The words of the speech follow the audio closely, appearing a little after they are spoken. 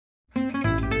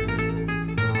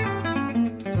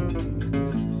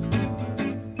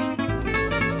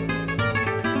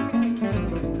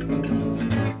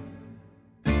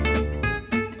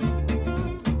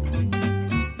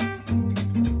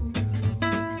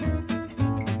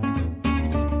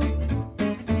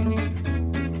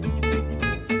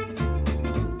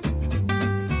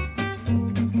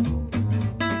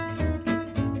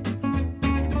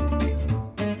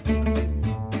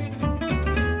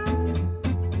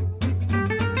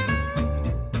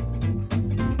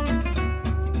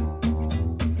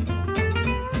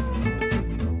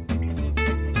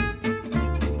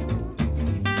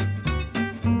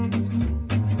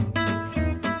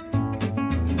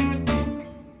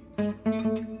Everyone,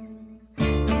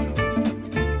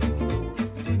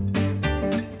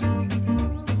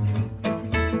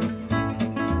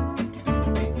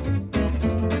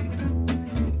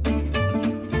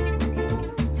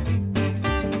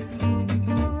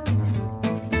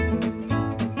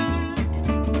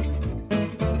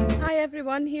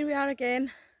 here we are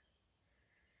again.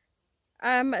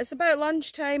 It's about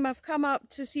lunchtime. I've come up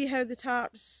to see how the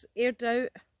tarps aired out.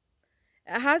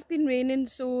 It has been raining,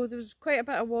 so there was quite a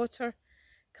bit of water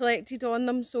collected on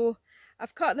them, so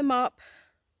I've cut them up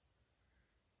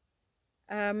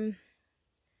and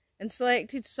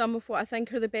selected some of what I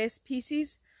think are the best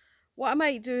pieces. What I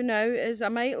might do now is I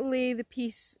might lay the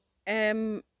piece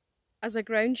as a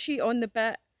ground sheet on the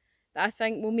bit that I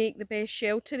think will make the best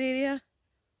shelter area.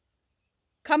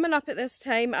 Coming up at this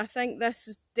time, I think this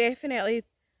is definitely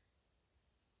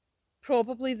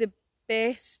probably the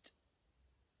best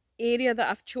area that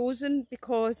I've chosen,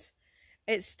 because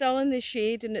it's still in the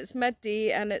shade and it's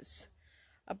midday and it's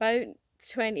about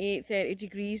 28-30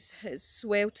 degrees. It's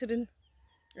sweltering.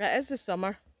 It is the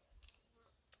summer.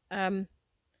 But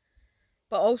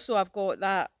also I've got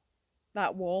that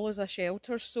wall as a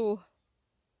shelter, so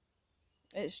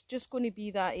it's just going to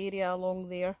be that area along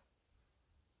there.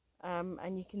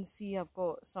 And you can see I've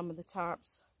got some of the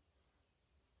tarps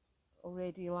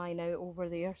already lying out over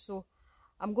there, so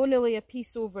I'm going to lay a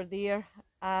piece over there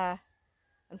and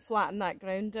flatten that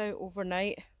ground out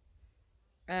overnight.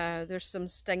 There's some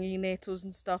stinging nettles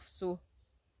and stuff, so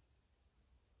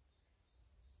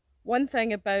one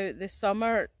thing about the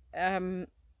summer,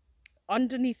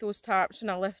 underneath those tarps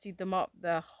when I lifted them up,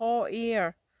 the hot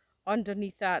air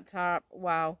underneath that tarp,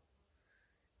 wow,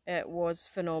 it was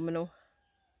phenomenal.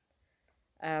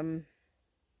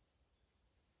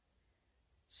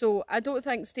 So I don't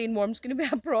think staying warm is going to be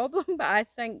a problem, but I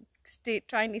think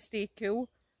trying to stay cool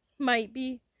might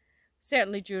be,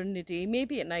 certainly during the day.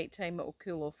 Maybe at night time it'll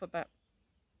cool off a bit.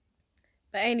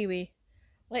 But anyway,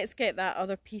 let's get that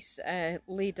other piece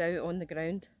laid out on the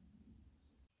ground.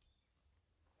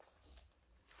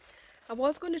 I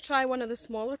was going to try one of the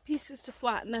smaller pieces to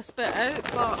flatten this bit out,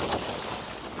 but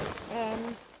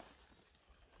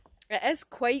it is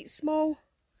quite small.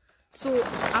 So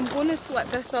I'm going to flip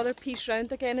this other piece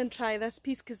round again and try this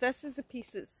piece, because this is the piece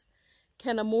that's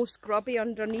kind of most grubby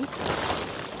underneath.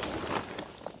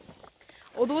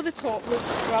 Although the top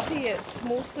looks grubby, it's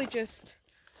mostly just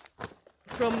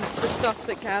from the stuff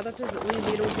that gathered as it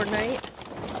lay there overnight.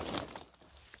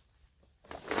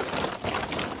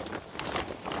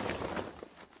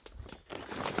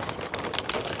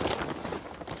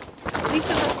 At least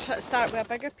if I start with a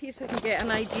bigger piece, I can get an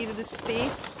idea of the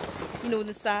space, you know,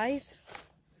 the size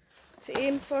to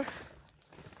aim for.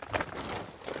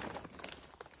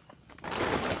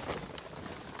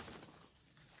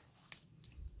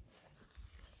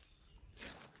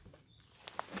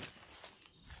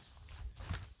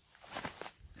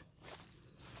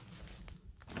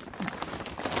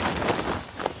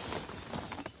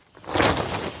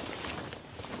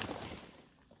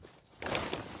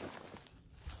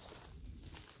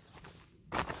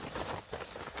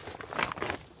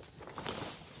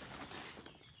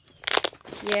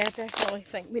 Yeah, I definitely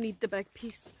think we need the big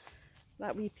piece.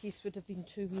 That wee piece would have been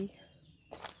too wee.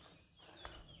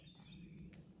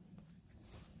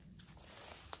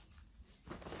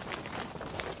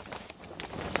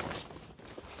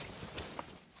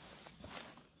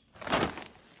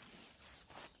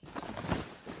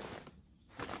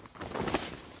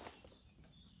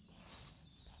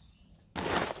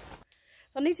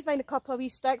 I need to find a couple of wee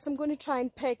sticks. I'm going to try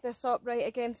and peg this up right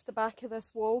against the back of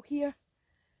this wall here.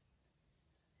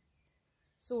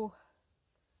 So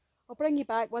I'll bring you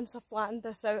back once I've flattened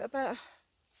this out a bit.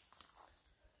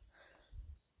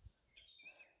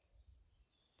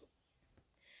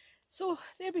 So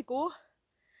there we go.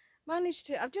 Managed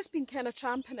to, I've just been kind of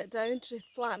tramping it down to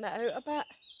flatten it out a bit.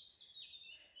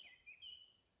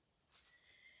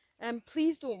 And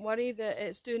please don't worry that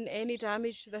it's doing any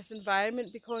damage to this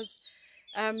environment, because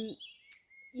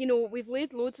you know, we've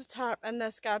laid loads of tarp in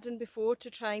this garden before to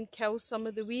try and kill some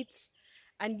of the weeds,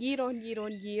 and year on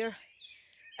year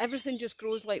everything just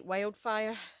grows like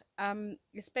wildfire.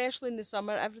 Especially in the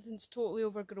summer, everything's totally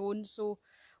overgrown, so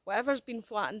whatever's been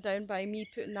flattened down by me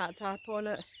putting that tarp on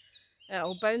it,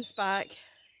 it'll bounce back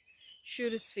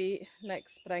sure as fate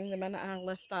next spring the minute I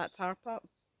lift that tarp up.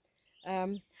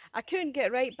 I couldn't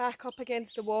get right back up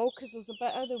against the wall because there's a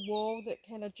bit of the wall that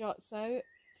kind of juts out,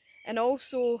 and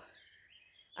also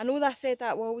I know that I said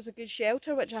that wall was a good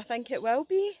shelter, which I think it will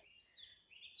be,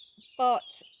 but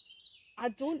I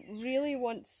don't really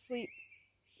want to sleep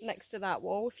next to that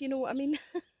wall, if you know what I mean.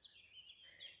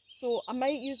 So I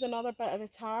might use another bit of the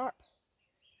tarp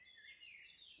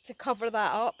to cover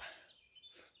that up.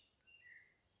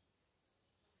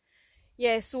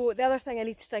 Yeah, so the other thing I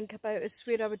need to think about is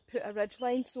where I would put a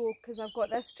ridgeline. So, because I've got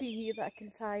this tree here that I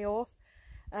can tie off,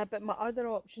 but my other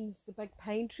option is the big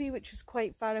pine tree, which is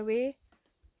quite far away.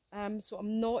 So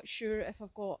I'm not sure if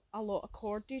I've got a lot of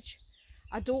cordage.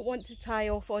 I don't want to tie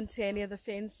off onto any of the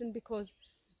fencing because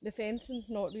the fencing's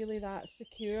not really that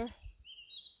secure.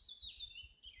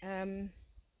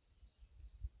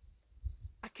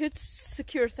 I could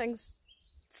secure things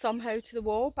somehow to the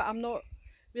wall, but I'm not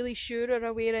really sure or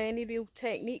aware of any real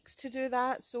techniques to do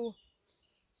that, so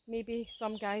maybe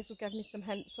some guys will give me some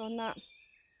hints on that.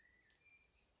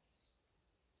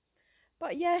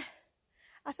 But yeah,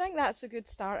 I think that's a good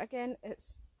start. Again,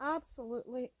 it's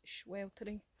absolutely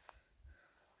sweltering.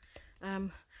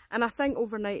 And I think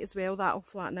overnight as well that'll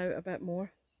flatten out a bit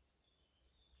more.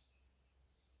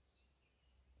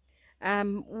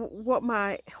 What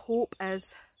my hope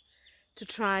is to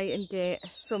try and get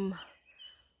some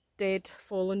dead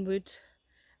fallen wood,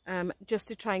 just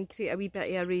to try and create a wee bit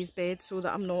of a raised bed so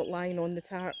that I'm not lying on the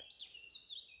tarp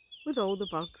with all the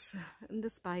bugs and the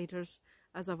spiders,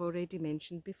 as I've already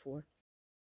mentioned before.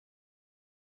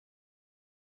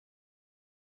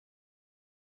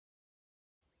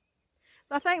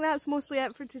 So I think that's mostly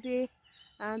it for today,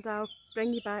 and I'll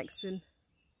bring you back soon.